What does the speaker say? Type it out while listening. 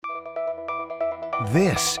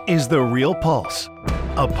This is The Real Pulse,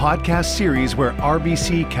 a podcast series where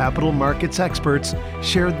RBC capital markets experts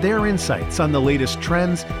share their insights on the latest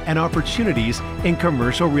trends and opportunities in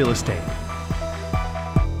commercial real estate.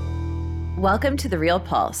 Welcome to The Real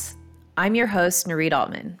Pulse. I'm your host, Nurit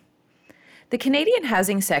Altman. The Canadian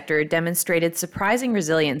housing sector demonstrated surprising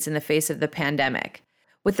resilience in the face of the pandemic,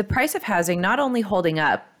 with the price of housing not only holding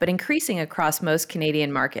up, but increasing across most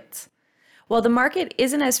Canadian markets. While the market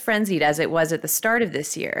isn't as frenzied as it was at the start of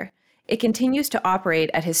this year, it continues to operate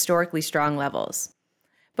at historically strong levels.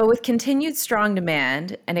 But with continued strong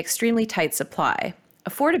demand and extremely tight supply,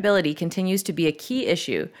 affordability continues to be a key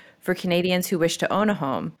issue for Canadians who wish to own a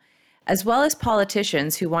home, as well as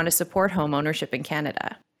politicians who want to support home ownership in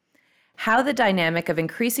Canada. How the dynamic of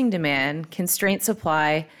increasing demand, constrained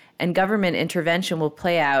supply, and government intervention will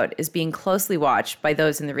play out is being closely watched by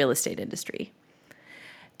those in the real estate industry.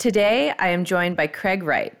 Today, I am joined by Craig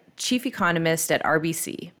Wright, Chief Economist at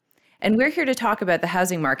RBC, and we're here to talk about the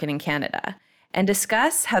housing market in Canada and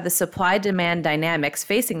discuss how the supply-demand dynamics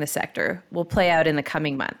facing the sector will play out in the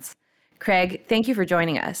coming months. Craig, thank you for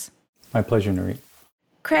joining us. My pleasure, Nurit.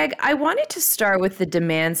 Craig, I wanted to start with the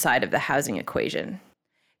demand side of the housing equation.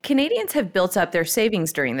 Canadians have built up their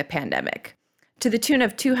savings during the pandemic, to the tune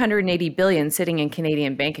of $280 billion sitting in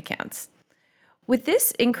Canadian bank accounts. With this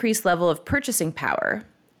increased level of purchasing power,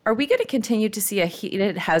 are we going to continue to see a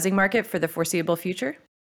heated housing market for the foreseeable future?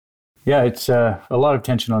 Yeah, it's a lot of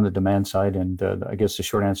tension on the demand side, and I guess the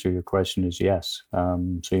short answer to your question is yes.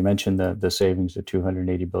 So you mentioned the savings of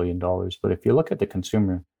 $280 billion, but if you look at the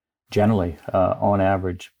consumer generally, on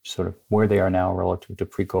average, sort of where they are now relative to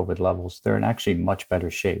pre-COVID levels, they're in actually much better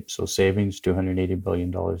shape. So savings, $280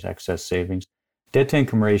 billion excess savings.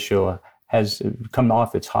 Debt-to-income ratio has come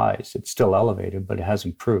off its highs. It's still elevated, but it has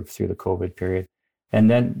improved through the COVID period. And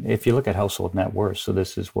then if you look at household net worth, so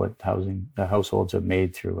this is what the households have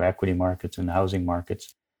made through equity markets and housing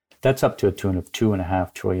markets, that's up to a tune of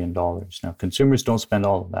 $2.5 trillion. Now, consumers don't spend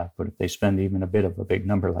all of that, but if they spend even a bit of a big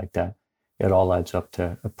number like that, it all adds up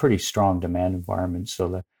to a pretty strong demand environment.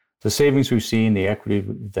 So the savings we've seen, the equity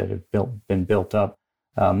that have been built up,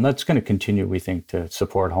 that's going to continue, we think, to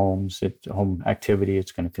support homes, home activity.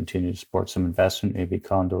 It's going to continue to support some investment, maybe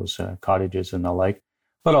condos, cottages, and the like.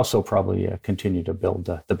 But also probably continue to build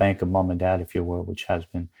the bank of mom and dad, if you will, which has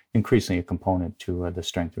been increasingly a component to the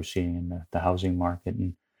strength we're seeing in the housing market.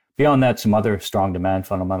 And beyond that, some other strong demand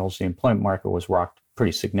fundamentals. The employment market was rocked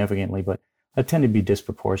pretty significantly, but that tend to be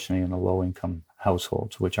disproportionately in the low-income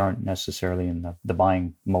households, which aren't necessarily in the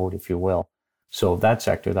buying mode, if you will. So that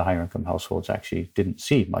sector, the higher-income households, actually didn't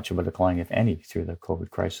see much of a decline, if any, through the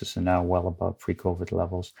COVID crisis, and now well above pre-COVID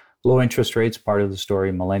levels. Low interest rates, part of the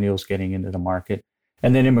story, millennials getting into the market.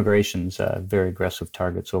 And then immigration's very aggressive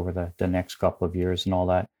targets over the next couple of years, and all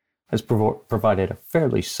that has provided a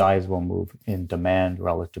fairly sizable move in demand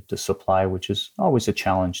relative to supply, which is always a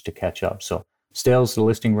challenge to catch up. So sales to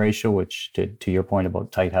listing ratio, which to your point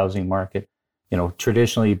about tight housing market,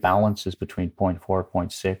 traditionally balances between 0.4,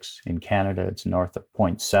 0.6. In Canada, it's north of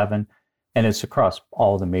 0.7, and it's across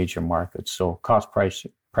all the major markets. So cost price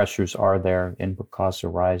pressures are there, input costs are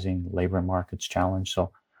rising, labor market's challenged.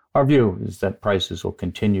 So our view is that prices will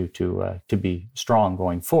continue to be strong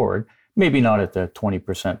going forward, maybe not at the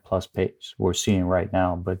 20% plus pace we're seeing right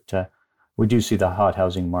now, but we do see the hot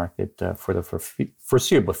housing market for the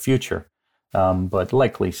foreseeable future, but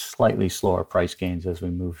likely slightly slower price gains as we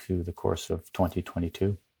move through the course of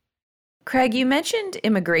 2022. Craig, you mentioned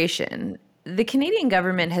immigration. The Canadian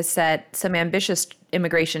government has set some ambitious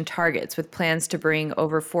immigration targets with plans to bring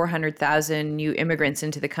over 400,000 new immigrants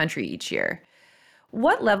into the country each year.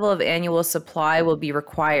 What level of annual supply will be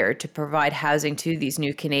required to provide housing to these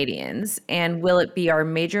new Canadians? And will it be our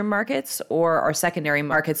major markets or our secondary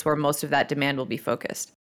markets where most of that demand will be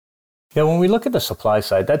focused? Yeah, when we look at the supply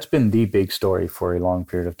side, that's been the big story for a long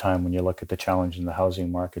period of time. When you look at the challenge in the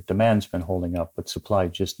housing market, demand's been holding up, but supply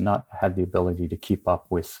just not had the ability to keep up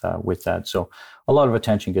with that. So a lot of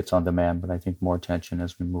attention gets on demand, but I think more attention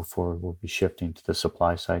as we move forward will be shifting to the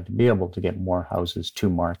supply side to be able to get more houses to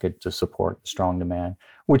market to support strong demand,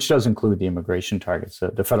 which does include the immigration targets.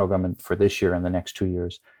 The federal government for this year and the next 2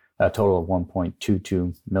 years, a total of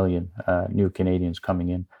 1.22 million new Canadians coming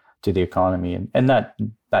in to the economy, and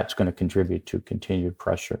that's going to contribute to continued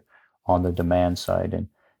pressure on the demand side. And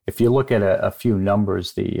if you look at a few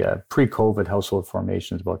numbers, the pre-COVID household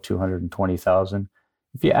formation is about 220,000.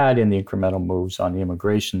 If you add in the incremental moves on the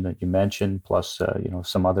immigration that you mentioned, plus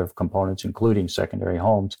some other components, including secondary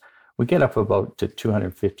homes, we get up about to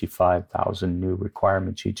 255,000 new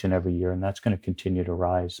requirements each and every year, and that's going to continue to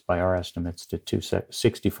rise by our estimates to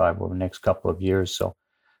 265 over the next couple of years. So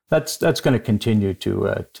That's going to continue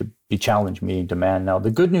to be challenged, meeting demand. Now,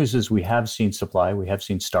 the good news is we have seen supply, we have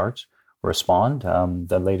seen starts respond.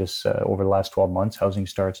 The latest over the last 12 months, housing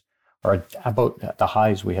starts are about the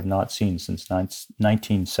highs we have not seen since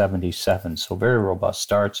 1977. So very robust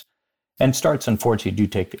starts. And starts, unfortunately, do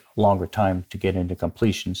take longer time to get into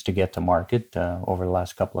completions, to get to market. Over the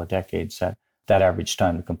last couple of decades, that average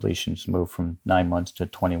time to completions moved from 9 months to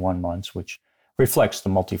 21 months, which reflects the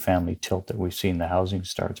multifamily tilt that we've seen in the housing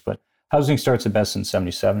starts. But housing starts at best in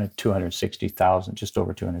 77 at 260,000, just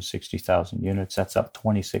over 260,000 units. That's up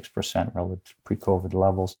 26% relative to pre-COVID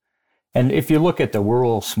levels. And if you look at the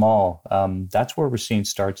rural small, that's where we're seeing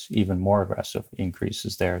starts even more aggressive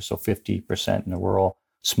increases there. So 50% in the rural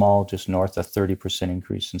small, just north of 30%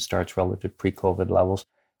 increase in starts relative to pre-COVID levels.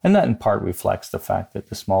 And that in part reflects the fact that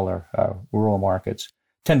the smaller rural markets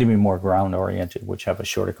tend to be more ground oriented, which have a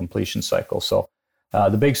shorter completion cycle. So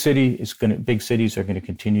the big cities are going to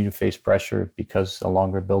continue to face pressure because a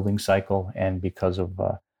longer building cycle and because of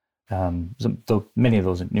many of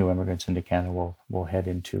those new immigrants into Canada will head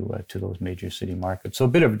into to those major city markets. So a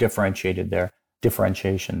bit of differentiation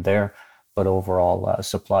there. But overall,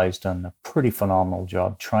 supply has done a pretty phenomenal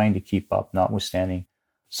job trying to keep up, notwithstanding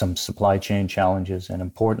some supply chain challenges and,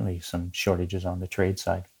 importantly, some shortages on the trade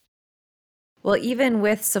side. Well, even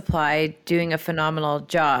with supply doing a phenomenal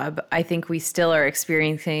job, I think we still are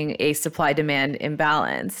experiencing a supply-demand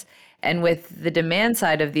imbalance. And with the demand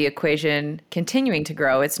side of the equation continuing to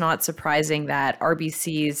grow, it's not surprising that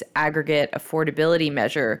RBC's aggregate affordability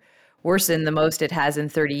measure worsened the most it has in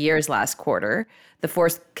 30 years last quarter, the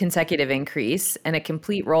fourth consecutive increase, and a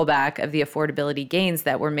complete rollback of the affordability gains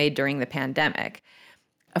that were made during the pandemic.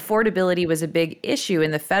 Affordability was a big issue in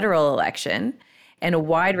the federal election, and a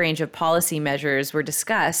wide range of policy measures were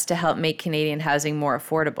discussed to help make Canadian housing more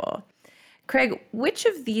affordable. Craig, which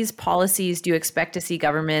of these policies do you expect to see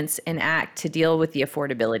governments enact to deal with the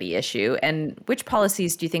affordability issue, and which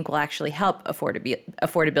policies do you think will actually help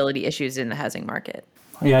affordability issues in the housing market?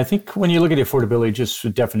 Yeah, I think when you look at affordability, just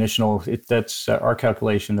definitional, that's our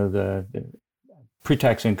calculation of the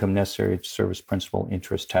pre-tax income necessary to service principal,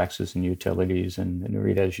 interest, taxes, and utilities. And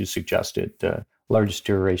Nurit, as you suggested, largest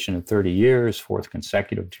duration of 30 years, fourth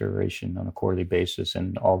consecutive duration on a quarterly basis,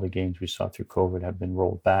 and all the gains we saw through COVID have been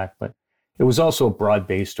rolled back. But it was also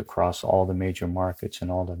broad-based across all the major markets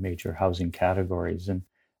and all the major housing categories. And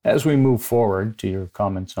as we move forward to your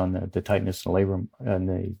comments on the tightness in the labor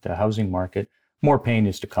and the housing market, more pain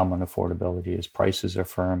is to come on affordability as prices are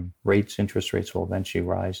firm, interest rates will eventually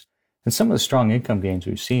rise. And some of the strong income gains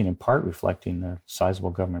we've seen, in part reflecting the sizable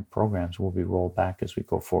government programs, will be rolled back as we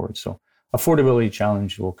go forward. So affordability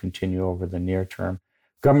challenge will continue over the near term.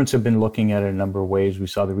 Governments have been looking at it a number of ways. We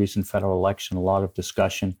saw the recent federal election, a lot of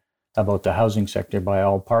discussion about the housing sector by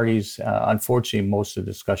all parties. Unfortunately, most of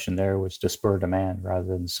the discussion there was to spur demand rather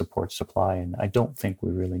than support supply. And I don't think we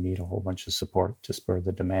really need a whole bunch of support to spur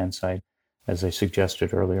the demand side. As I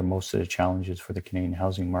suggested earlier, most of the challenges for the Canadian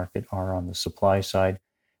housing market are on the supply side.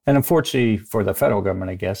 And unfortunately for the federal government,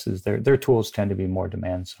 I guess, is their tools tend to be more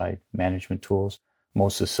demand side management tools.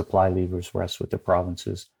 Most of the supply levers rest with the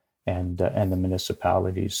provinces and the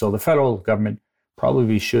municipalities. So the federal government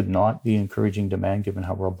probably should not be encouraging demand given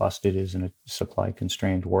how robust it is in a supply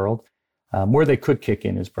constrained world. Where they could kick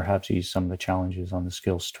in is perhaps ease some of the challenges on the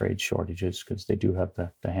skills trade shortages because they do have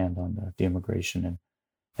the hand on the immigration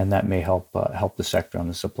and that may help the sector on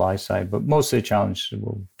the supply side. But most of the challenge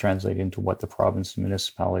will translate into what the province and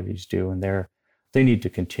municipalities do. And they need to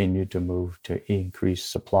continue to move to increase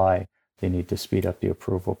supply. They need to speed up the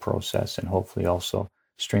approval process and hopefully also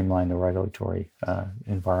streamline the regulatory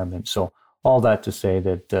environment. So all that to say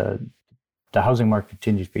that the housing market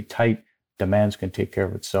continues to be tight. Demands can take care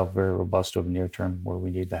of itself, very robust over the near term. Where we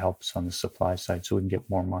need the help is on the supply side so we can get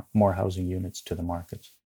more housing units to the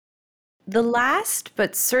markets. The last,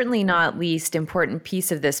 but certainly not least important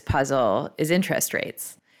piece of this puzzle is interest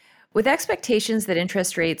rates. With expectations that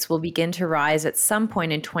interest rates will begin to rise at some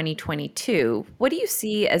point in 2022, what do you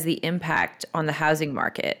see as the impact on the housing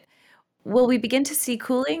market? Will we begin to see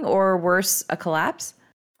cooling or worse, a collapse?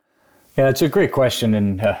 Yeah, it's a great question,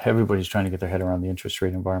 and everybody's trying to get their head around the interest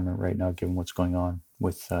rate environment right now, given what's going on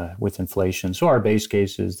with inflation. So our base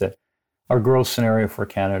case is that our growth scenario for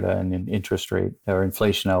Canada and an interest rate or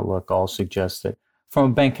inflation outlook all suggest that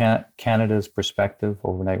from a Bank Canada's perspective,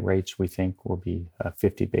 overnight rates we think will be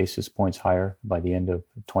 50 basis points higher by the end of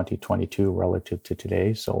 2022 relative to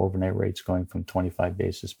today. So overnight rates going from 25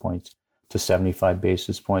 basis points to 75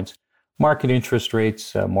 basis points. Market interest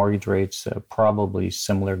rates, mortgage rates, probably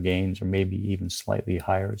similar gains or maybe even slightly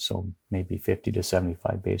higher. So maybe 50 to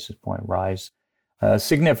 75 basis point rise. A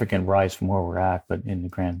significant rise from where we're at, but in the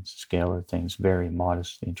grand scale of things, very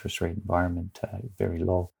modest interest rate environment, very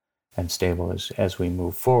low and stable as we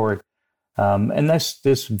move forward. And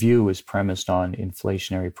this view is premised on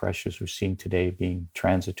inflationary pressures we're seeing today being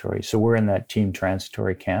transitory. So we're in that team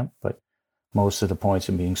transitory camp, but most of the points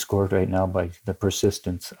are being scored right now by the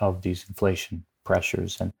persistence of these inflation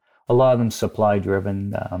pressures. And a lot of them supply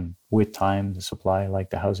driven. With time, the supply, like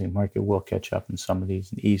the housing market, will catch up in some of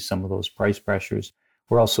these and ease some of those price pressures.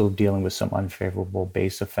 We're also dealing with some unfavorable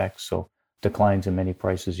base effects. So declines in many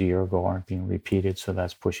prices a year ago aren't being repeated. So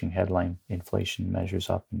that's pushing headline inflation measures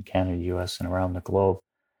up in Canada, US, and around the globe.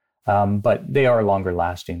 But they are longer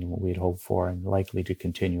lasting than what we'd hoped for and likely to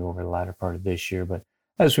continue over the latter part of this year. But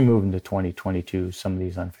as we move into 2022, some of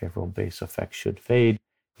these unfavorable base effects should fade.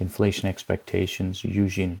 Inflation expectations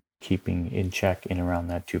usually keeping in check in around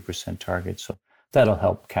that 2% target. So that'll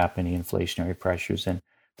help cap any inflationary pressures. And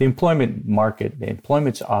the employment market, the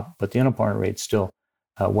employment's up, but the unemployment rate's still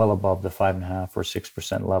well above the 5.5 or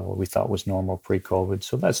 6% level we thought was normal pre-COVID.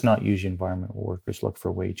 So that's not usually an environment where workers look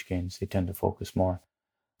for wage gains. They tend to focus more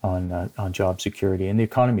on job security, and the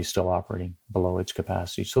economy is still operating below its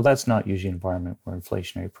capacity. So that's not usually an environment where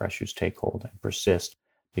inflationary pressures take hold and persist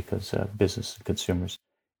because business and consumers,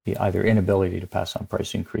 the either inability to pass on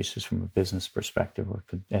price increases from a business perspective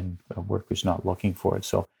and workers not looking for it.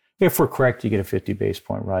 So if we're correct, you get a 50 base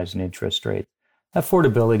point rise in interest rate.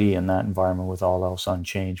 Affordability in that environment with all else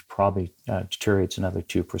unchanged probably deteriorates another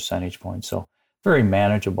 2 percentage points. So very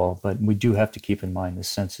manageable, but we do have to keep in mind the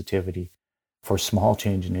sensitivity for small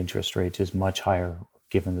change in interest rates is much higher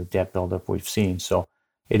given the debt buildup we've seen. So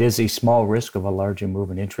it is a small risk of a larger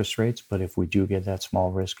move in interest rates, but if we do get that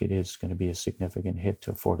small risk, it is going to be a significant hit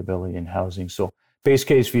to affordability in housing. So base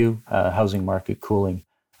case view, housing market cooling,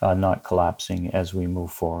 not collapsing as we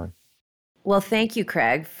move forward. Well, thank you,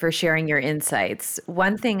 Craig, for sharing your insights.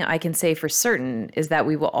 One thing I can say for certain is that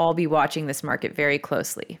we will all be watching this market very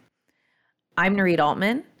closely. I'm Nurit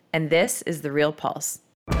Altman, and this is The Real Pulse.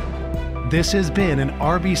 This has been an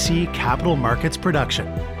RBC Capital Markets production.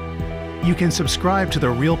 You can subscribe to The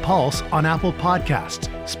Real Pulse on Apple Podcasts,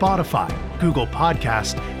 Spotify, Google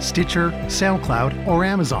Podcasts, Stitcher, SoundCloud, or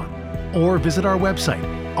Amazon. Or visit our website,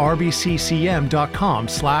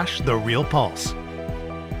 rbccm.com/therealpulse.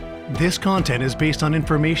 This content is based on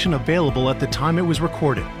information available at the time it was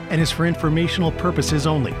recorded and is for informational purposes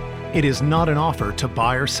only. It is not an offer to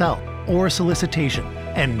buy or sell or a solicitation,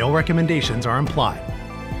 and no recommendations are implied.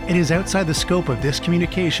 It is outside the scope of this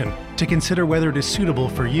communication to consider whether it is suitable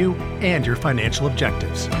for you and your financial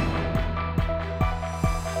objectives.